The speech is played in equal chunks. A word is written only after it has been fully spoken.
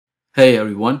Hey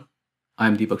everyone,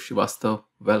 I'm Deepak Srivastav.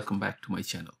 Welcome back to my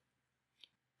channel.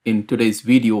 In today's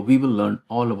video, we will learn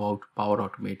all about Power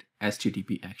Automate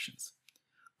HTTP actions.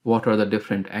 What are the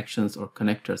different actions or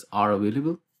connectors are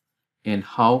available and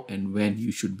how and when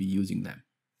you should be using them.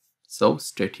 So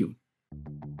stay tuned.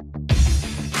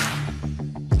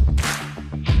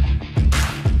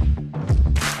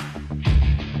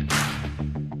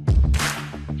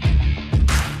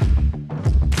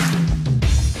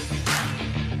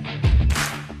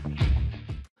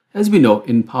 As we know,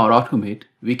 in Power Automate,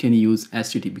 we can use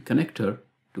HTTP connector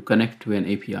to connect to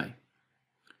an API.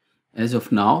 As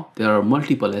of now, there are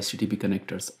multiple HTTP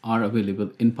connectors are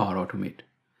available in Power Automate.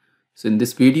 So in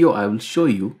this video, I will show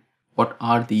you what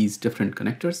are these different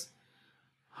connectors,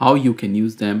 how you can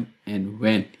use them, and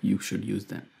when you should use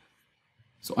them.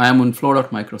 So I am on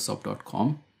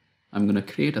flow.microsoft.com. I'm going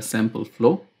to create a sample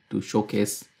flow to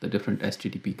showcase the different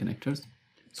HTTP connectors.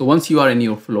 So once you are in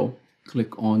your flow,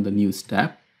 click on the News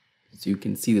tab. So you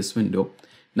can see this window.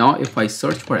 Now if I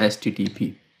search for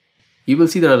HTTP, you will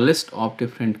see that a list of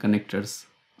different connectors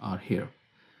are here.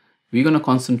 We're going to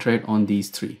concentrate on these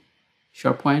three: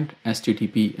 SharePoint,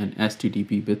 HTTP, and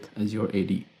HTTP with Azure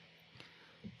AD.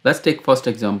 Let's take first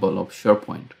example of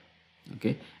SharePoint.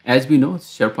 Okay, as we know,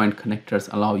 SharePoint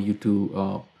connectors allow you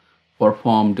to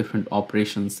perform different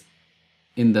operations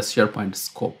in the SharePoint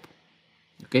scope.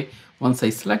 Okay, once I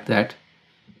select that,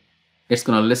 it's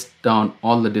going to list down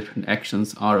all the different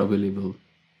actions are available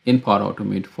in Power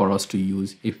Automate for us to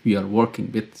use if we are working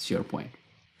with SharePoint.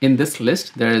 In this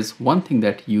list, there is one thing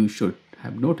that you should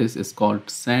have noticed is called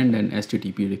send an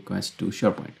HTTP request to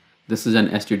SharePoint. This is an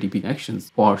HTTP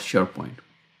actions for SharePoint.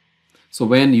 So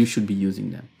when you should be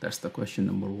using them, that's the question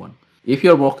number one. If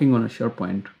you're working on a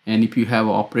SharePoint and if you have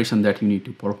an operation that you need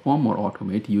to perform or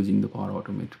automate using the Power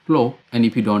Automate flow, and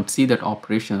if you don't see that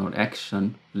operation or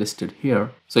action listed here,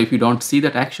 so if you don't see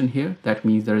that action here, that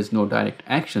means there is no direct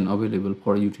action available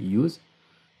for you to use.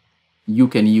 You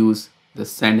can use the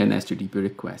send an HTTP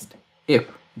request if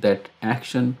that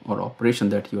action or operation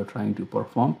that you are trying to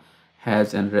perform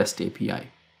has an REST API.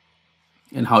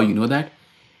 And how you know that?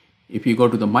 If you go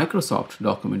to the Microsoft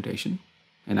documentation,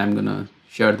 and I'm going to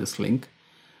share this link,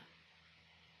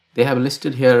 they have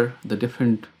listed here the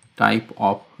different type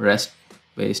of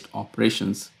REST-based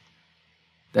operations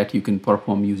that you can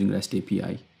perform using REST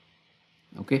API.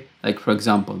 Okay, like for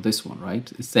example, this one, right?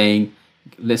 It's saying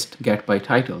list get by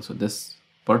title. So this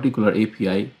particular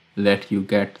API let you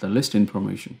get the list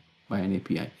information by an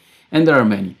API. And there are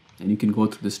many. And you can go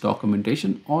through this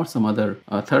documentation or some other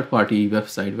third-party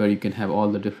website where you can have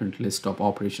all the different list of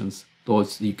operations,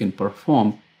 those you can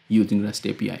perform using REST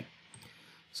API.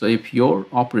 So if your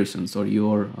operations or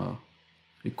your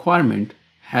requirement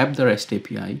have the REST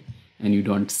API and you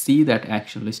don't see that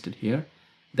action listed here,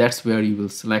 that's where you will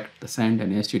select the send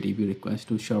an HTTP request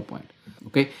to SharePoint.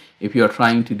 Okay, if you are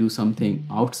trying to do something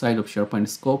outside of SharePoint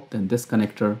scope, then this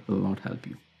connector will not help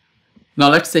you. Now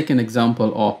let's take an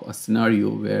example of a scenario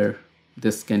where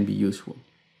this can be useful.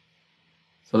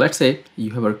 So let's say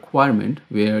you have a requirement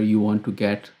where you want to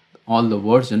get all the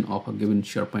version of a given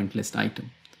SharePoint list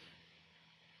item.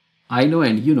 I know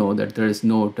and you know that there is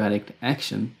no direct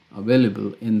action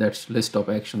available in that list of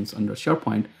actions under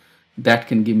SharePoint that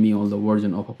can give me all the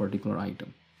version of a particular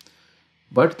item.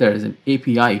 But there is an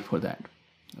API for that.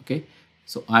 Okay,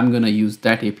 so I'm going to use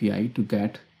that API to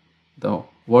get the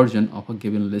version of a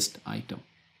given list item.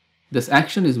 This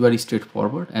action is very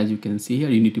straightforward. As you can see here,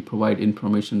 you need to provide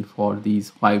information for these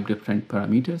 5 different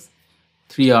parameters.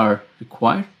 3 are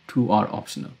required, 2 are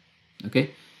optional.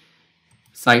 Okay,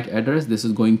 site address, this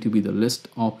is going to be the list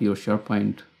of your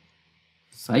SharePoint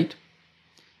site.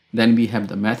 Then we have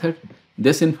the method.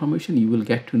 This information you will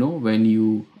get to know when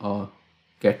you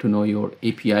get to know your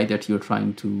API that you're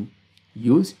trying to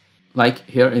use. Like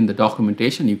here in the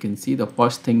documentation, you can see the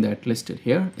first thing that listed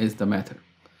here is the method.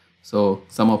 So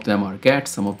some of them are get,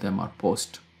 some of them are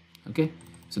post. Okay,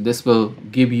 so this will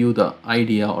give you the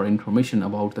idea or information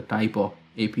about the type of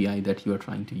API that you are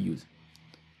trying to use.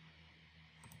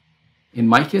 In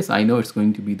my case, I know it's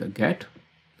going to be the get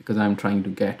because I'm trying to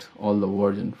get all the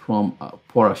version from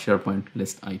for a SharePoint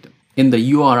list item. In the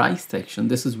URI section,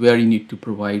 this is where you need to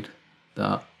provide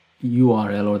the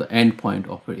URL or the endpoint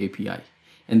of your API.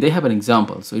 And they have an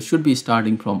example. So it should be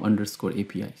starting from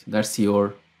 _API. So that's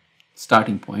your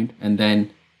starting point and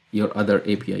then your other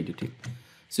API detail.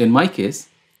 So in my case,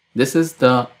 this is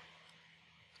the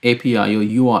API or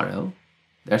URL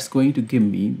that's going to give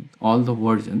me all the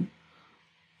version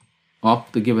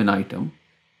of the given item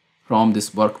from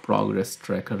this work progress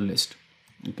tracker list.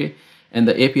 Okay, and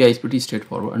the API is pretty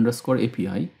straightforward: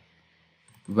 _API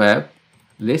web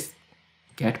list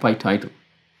get by title.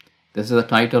 This is the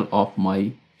title of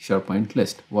my SharePoint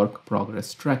list, work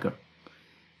progress tracker.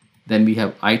 Then we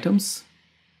have items.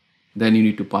 Then you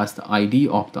need to pass the ID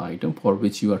of the item for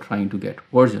which you are trying to get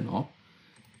version of,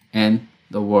 and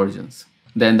the versions.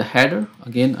 Then the header,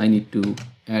 again I need to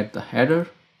add the header.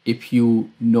 If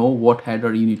you know what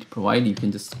header you need to provide, you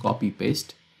can just copy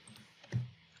paste.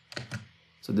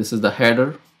 So this is the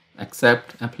header,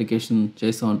 accept application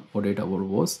JSON or data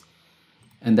verbose,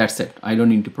 and that's it. I don't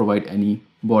need to provide any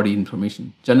body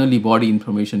information. Generally body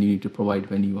information you need to provide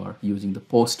when you are using the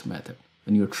post method,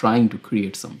 when you're trying to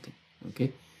create something.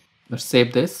 Okay, let's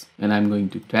save this and I'm going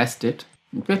to test it.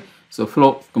 Okay, so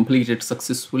flow completed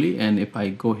successfully, and if I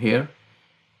go here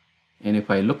and if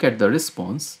I look at the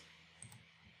response,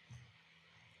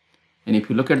 and if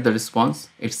you look at the response,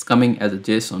 it's coming as a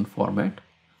JSON format.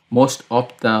 Most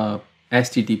of the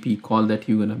HTTP call that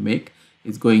you're gonna make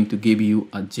is going to give you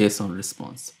a JSON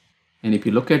response. And if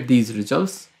you look at these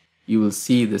results, you will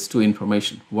see this two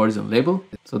information, version label.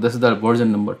 So this is the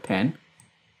version number 10.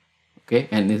 Okay,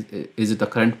 and is it the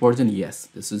current version? Yes,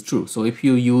 this is true. So if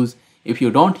you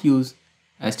don't use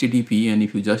HTTP and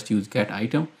if you just use get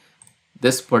item,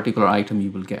 this particular item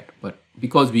you will get. But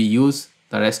because we use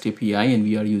the REST API and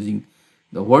we are using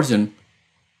the version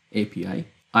API,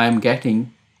 I am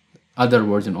getting other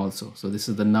version also. So this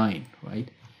is the 9, right?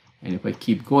 And if I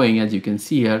keep going, as you can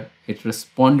see here, it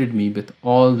responded me with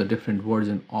all the different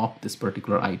version of this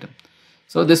particular item.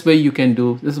 So this way you can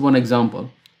do, this is one example.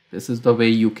 This is the way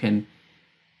you can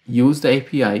use the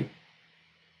API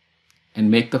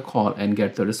and make the call and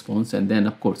get the response. And then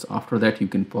of course, after that, you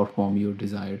can perform your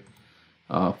desired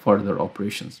further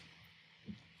operations.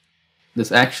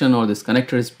 This action or this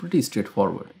connector is pretty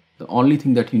straightforward. The only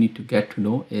thing that you need to get to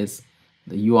know is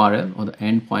the URL or the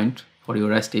endpoint for your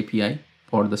REST API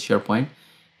for the SharePoint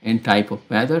and type of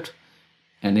method,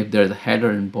 and if there's a header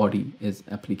and body is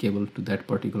applicable to that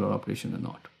particular operation or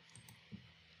not.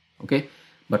 Okay,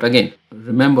 but again,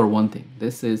 remember one thing,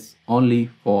 this is only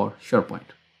for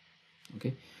SharePoint.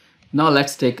 Okay, now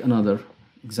let's take another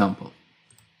example.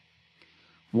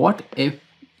 What if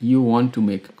you want to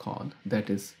make a call that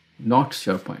is not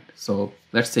SharePoint? So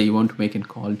let's say you want to make a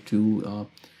call to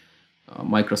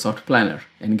Microsoft Planner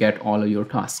and get all of your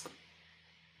tasks.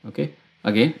 Okay,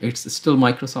 again, it's still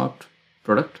Microsoft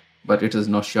product, but it is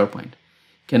not SharePoint.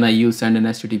 Can I use send an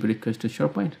HTTP request to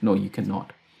SharePoint? No, you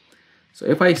cannot. So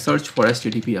if I search for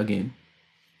HTTP again,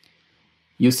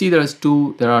 you see there are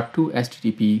two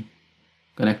HTTP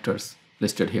connectors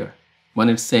listed here. One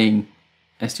is saying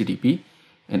HTTP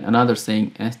and another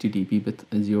saying HTTP with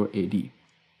Azure AD.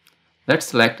 Let's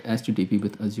select HTTP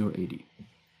with Azure AD.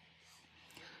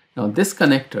 Now this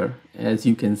connector, as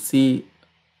you can see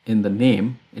in the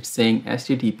name, it's saying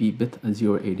HTTP with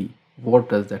Azure AD. What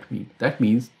does that mean? That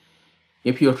means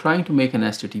if you're trying to make an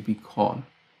HTTP call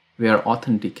where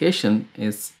authentication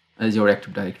is Azure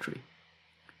Active Directory,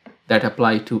 that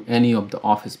apply to any of the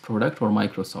Office product or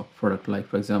Microsoft product. Like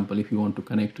for example, if you want to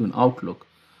connect to an Outlook,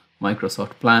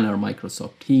 Microsoft Planner,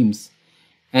 Microsoft Teams,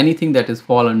 anything that is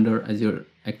fall under Azure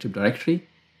Active Directory,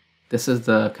 this is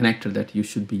the connector that you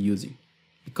should be using.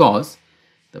 Because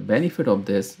the benefit of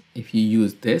this, if you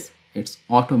use this, it's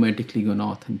automatically going to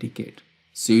authenticate.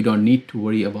 So you don't need to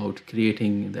worry about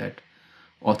creating that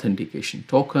authentication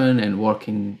token and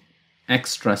working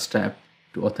extra step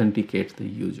to authenticate the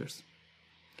users.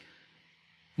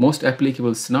 Most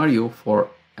applicable scenario for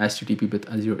HTTP with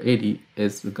Azure AD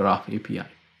is the Graph API.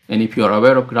 And if you are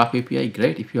aware of Graph API,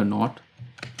 great. If you're not,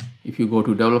 if you go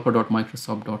to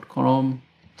developer.microsoft.com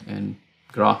and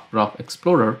Graph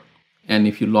Explorer, and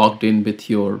if you logged in with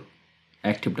your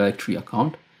Active Directory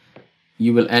account,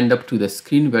 you will end up to the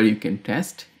screen where you can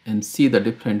test and see the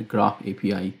different Graph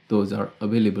API. Those are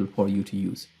available for you to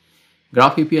use.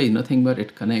 Graph API is nothing but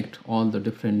it connects all the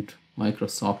different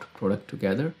Microsoft product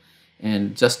together,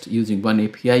 and just using one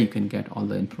API you can get all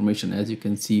the information, as you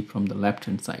can see from the left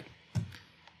hand side.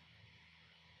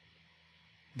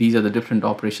 These are the different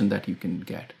operations that you can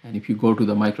get, and if you go to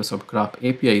the Microsoft Graph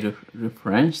API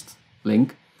reference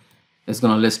link, it's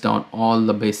going to list down all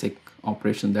the basic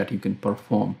operations that you can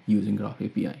perform using Graph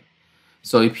API.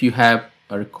 So if you have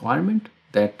a requirement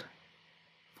that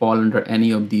fall under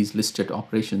any of these listed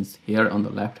operations here on the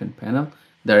left hand panel,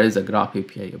 there is a Graph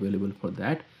API available for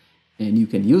that, and you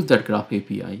can use that Graph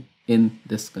API in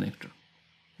this connector.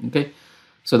 Okay,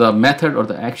 so the method or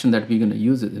the action that we're going to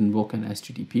use is invoke an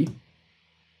HTTP.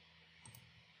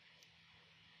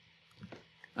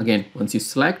 Again, once you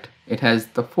select, it has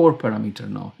the 4 parameter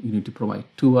now. You need to provide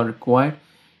 2 are required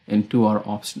and 2 are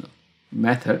optional.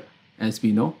 Method, as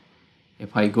we know,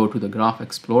 if I go to the Graph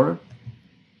Explorer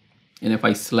And if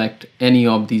I select any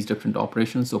of these different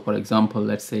operations, so for example,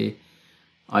 let's say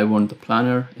I want the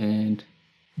planner and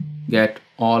get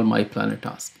all my planner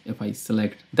tasks. If I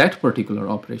select that particular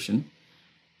operation,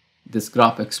 this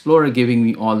Graph Explorer giving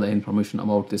me all the information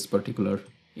about this particular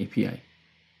API.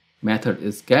 Method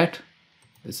is get,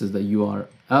 this is the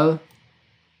URL,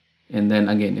 and then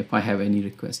again, if I have any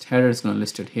request header, it's going to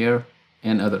list it here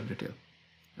and other detail.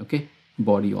 Okay,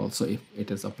 body also if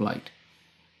it is applied.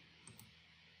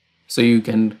 So you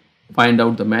can find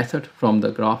out the method from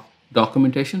the Graph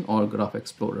documentation or Graph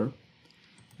Explorer.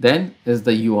 Then is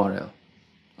the URL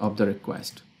of the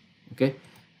request. Okay,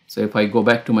 so if I go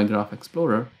back to my Graph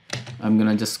Explorer, I'm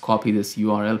gonna just copy this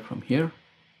URL from here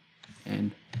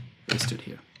and paste it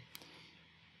here.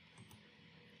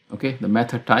 Okay, the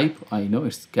method type, I know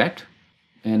it's get,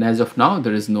 and as of now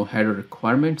there is no header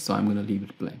requirement, so I'm gonna leave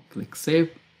it blank. Click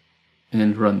save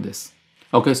and run this.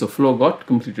 Okay, so flow got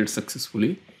completed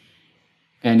successfully.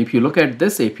 And if you look at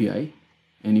this API,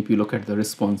 and if you look at the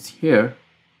response here,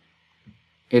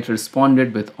 it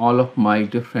responded with all of my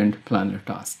different planner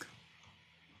tasks.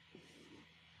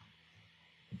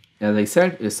 As I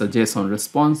said, it's a JSON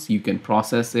response. You can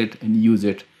process it and use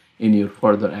it in your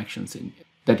further actions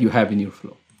that you have in your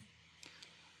flow.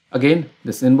 Again,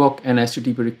 this invoke an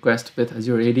HTTP request with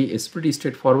Azure AD is pretty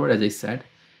straightforward. As I said,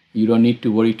 you don't need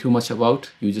to worry too much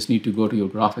about. You just need to go to your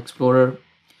Graph Explorer,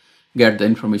 get the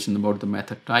information about the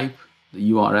method type,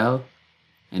 the URL,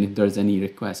 and if there's any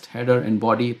request header and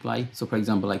body apply. So for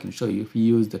example, I can show you if you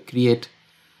use the create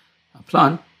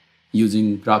plan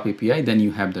using Graph API, then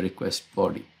you have the request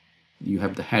body, you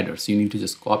have the header. So you need to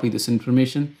just copy this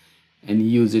information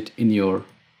and use it in your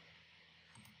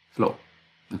flow.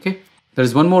 Okay,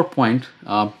 there's one more point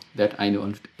that I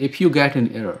know. If you get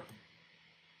an error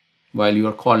while you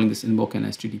are calling this invoke an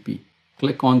HTTP,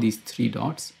 click on these three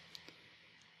dots,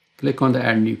 click on the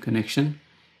add new connection,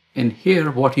 and here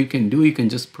what you can do, you can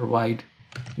just provide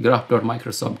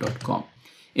graph.microsoft.com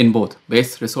in both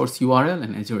base resource URL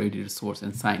and Azure AD resource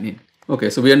and sign in. Okay,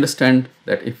 so we understand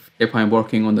that if I'm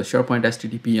working on the SharePoint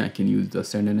HTTP, I can use the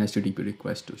send an HTTP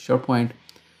request to SharePoint.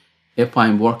 If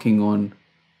I'm working on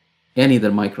any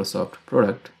other Microsoft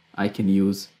product, I can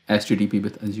use HTTP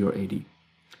with Azure AD.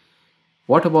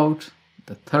 What about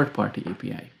the third-party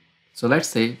API? So let's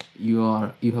say you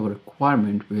have a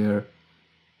requirement where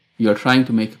you are trying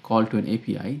to make a call to an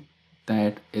API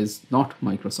that is not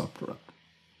Microsoft product.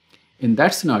 In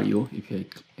that scenario,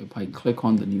 if I click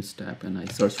on the news tab and I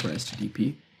search for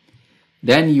HTTP,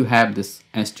 then you have this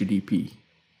HTTP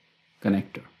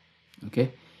connector.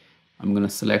 Okay, I'm going to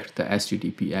select the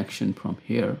HTTP action from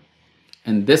here,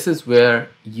 and this is where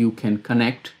you can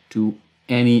connect to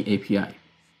any API.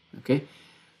 Okay,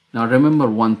 now remember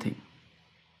one thing.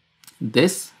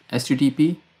 This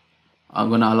HTTP are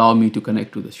going to allow me to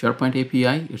connect to the SharePoint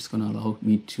API. It's going to allow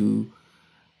me to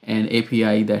an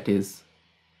API that is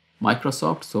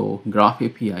Microsoft, so Graph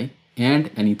API, and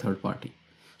any third party.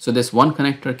 So this one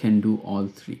connector can do all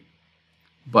three.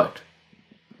 But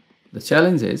the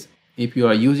challenge is, if you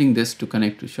are using this to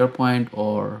connect to SharePoint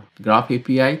or Graph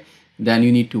API, then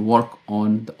you need to work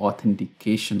on the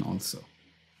authentication also.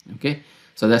 Okay,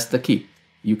 so that's the key.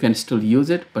 You can still use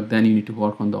it, but then you need to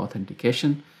work on the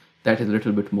authentication. That is a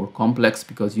little bit more complex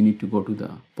because you need to go to the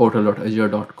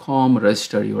portal.azure.com,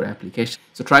 register your application.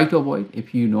 So try to avoid,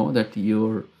 if you know that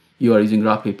you are using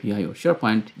Graph API or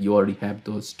SharePoint, you already have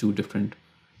those two different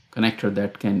connectors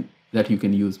that you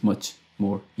can use much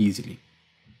more easily.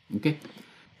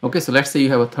 Okay, so let's say you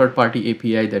have a third-party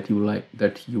API that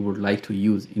you would like to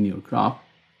use in your graph.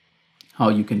 How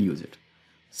you can use it?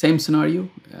 Same scenario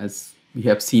as we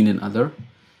have seen in other.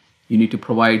 You need to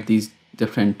provide these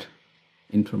different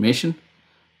information.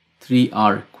 Three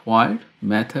are required: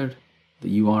 method, the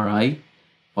URI,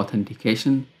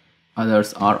 authentication.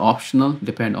 Others are optional,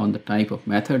 depend on the type of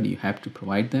method, you have to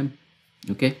provide them.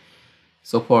 Okay,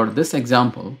 so for this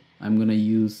example, I'm going to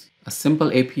use a simple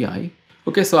API.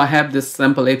 Okay, so I have this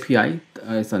simple API.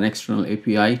 It's an external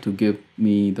API to give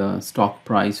me the stock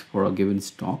price for a given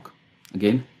stock.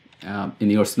 Again, in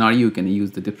your scenario, you can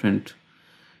use the different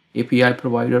API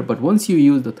provider, but once you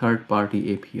use the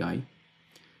third-party API,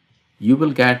 you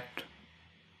will get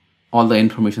all the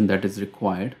information that is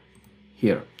required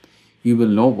here. You will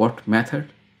know what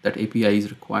method that API is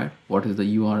required, what is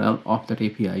the URL of that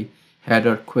API,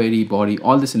 header, query, body,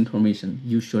 all this information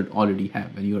you should already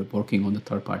have when you are working on the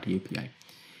third-party API.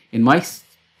 In my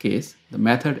case, the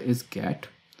method is get.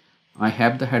 I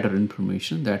have the header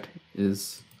information that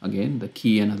is, again, the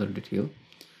key and other detail.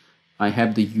 I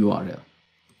have the URL.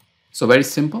 So very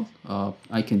simple.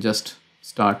 I can just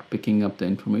start picking up the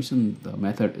information. The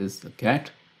method is the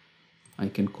get. I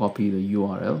can copy the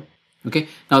URL. Okay,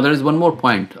 now there is one more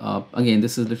point. Again,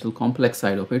 this is a little complex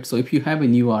side of it. So if you have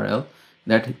an URL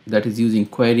that is using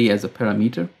query as a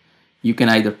parameter, you can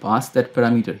either pass that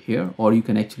parameter here, or you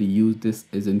can actually use this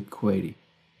as in query.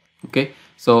 Okay,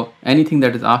 so anything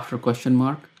that is after question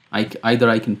mark, either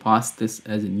I can pass this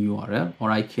as an URL,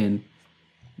 or I can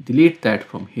delete that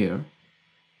from here.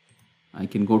 I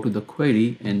can go to the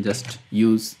query and just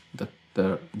use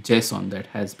the JSON that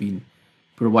has been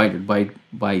provided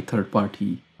by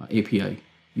third-party API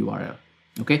URL.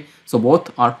 Okay, so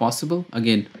both are possible.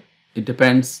 Again, it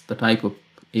depends the type of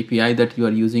API that you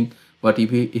are using, but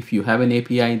if you have an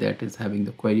API that is having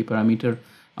the query parameter,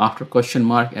 after question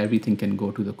mark, everything can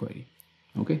go to the query.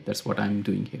 Okay, that's what I'm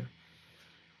doing here.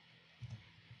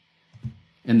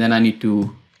 And then I need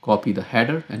to copy the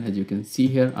header, and as you can see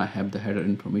here, I have the header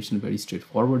information very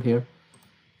straightforward here.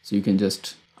 So you can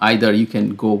just either you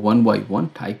can go one by one,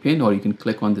 type in, or you can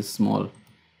click on this small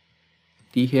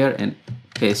T here and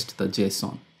paste the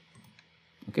JSON.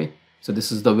 Okay, so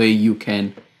this is the way you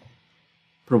can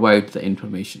provide the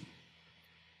information.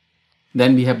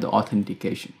 Then we have the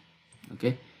authentication.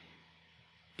 Okay,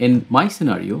 in my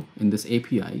scenario, in this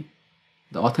API,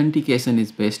 the authentication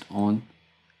is based on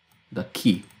the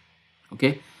key.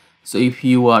 Okay, so if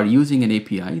you are using an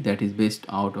API that is based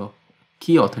out of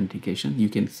key authentication, you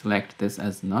can select this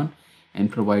as none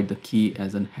and provide the key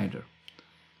as an header.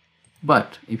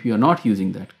 But if you are not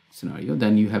using that scenario,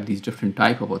 then you have these different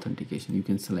type of authentication. You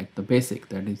can select the basic,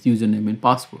 that is username and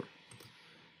password.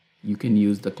 You can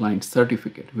use the client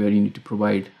certificate, where you need to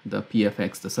provide the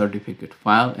PFX, the certificate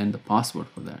file, and the password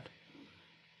for that.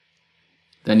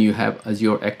 Then you have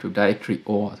Azure Active Directory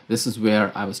OAuth. This is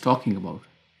where I was talking about.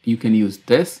 You can use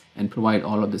this and provide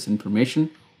all of this information,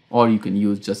 or you can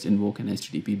use just invoke an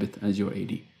HTTP with Azure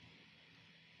AD.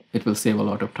 It will save a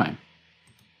lot of time.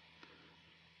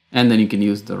 And then you can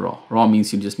use the raw. Raw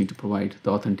means you just need to provide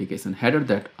the authentication header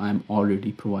that I'm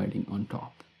already providing on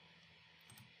top.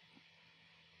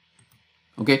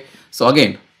 Okay, so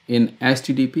again, in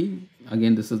HTTP,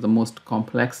 again, this is the most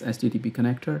complex HTTP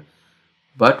connector,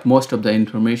 but most of the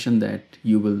information that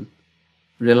you will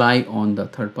rely on the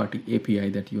third-party API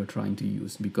that you are trying to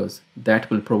use, because that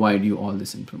will provide you all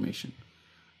this information.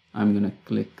 I'm going to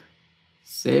click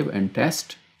save and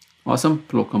test. Awesome,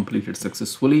 flow completed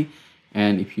successfully.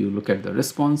 And if you look at the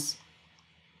response,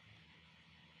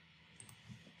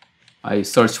 I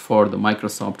search for the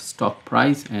Microsoft stock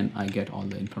price and I get all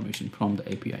the information from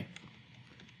the API.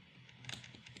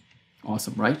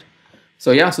 Awesome, right?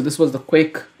 So yeah, so this was the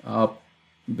quick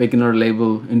beginner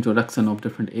level introduction of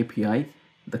different API.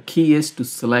 The key is to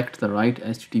select the right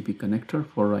HTTP connector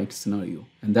for right scenario,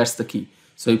 and that's the key.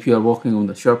 So if you are working on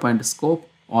the SharePoint scope,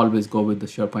 always go with the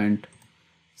SharePoint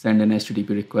send an HTTP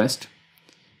request.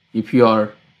 If you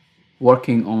are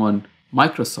working on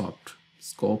Microsoft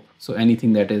scope, so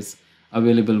anything that is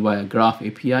available via Graph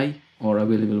API or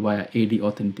available via AD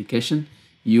authentication,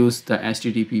 use the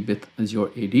HTTP with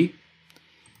Azure AD.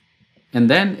 And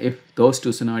then if those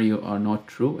two scenarios are not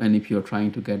true, and if you're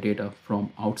trying to get data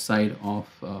from outside of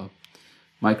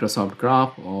Microsoft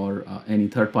Graph or any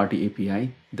third-party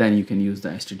API, then you can use the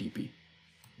HTTP.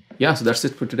 Yeah, so that's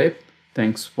it for today.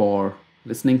 Thanks for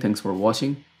listening. Thanks for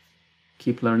watching.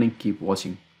 Keep learning, keep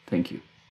watching. Thank you.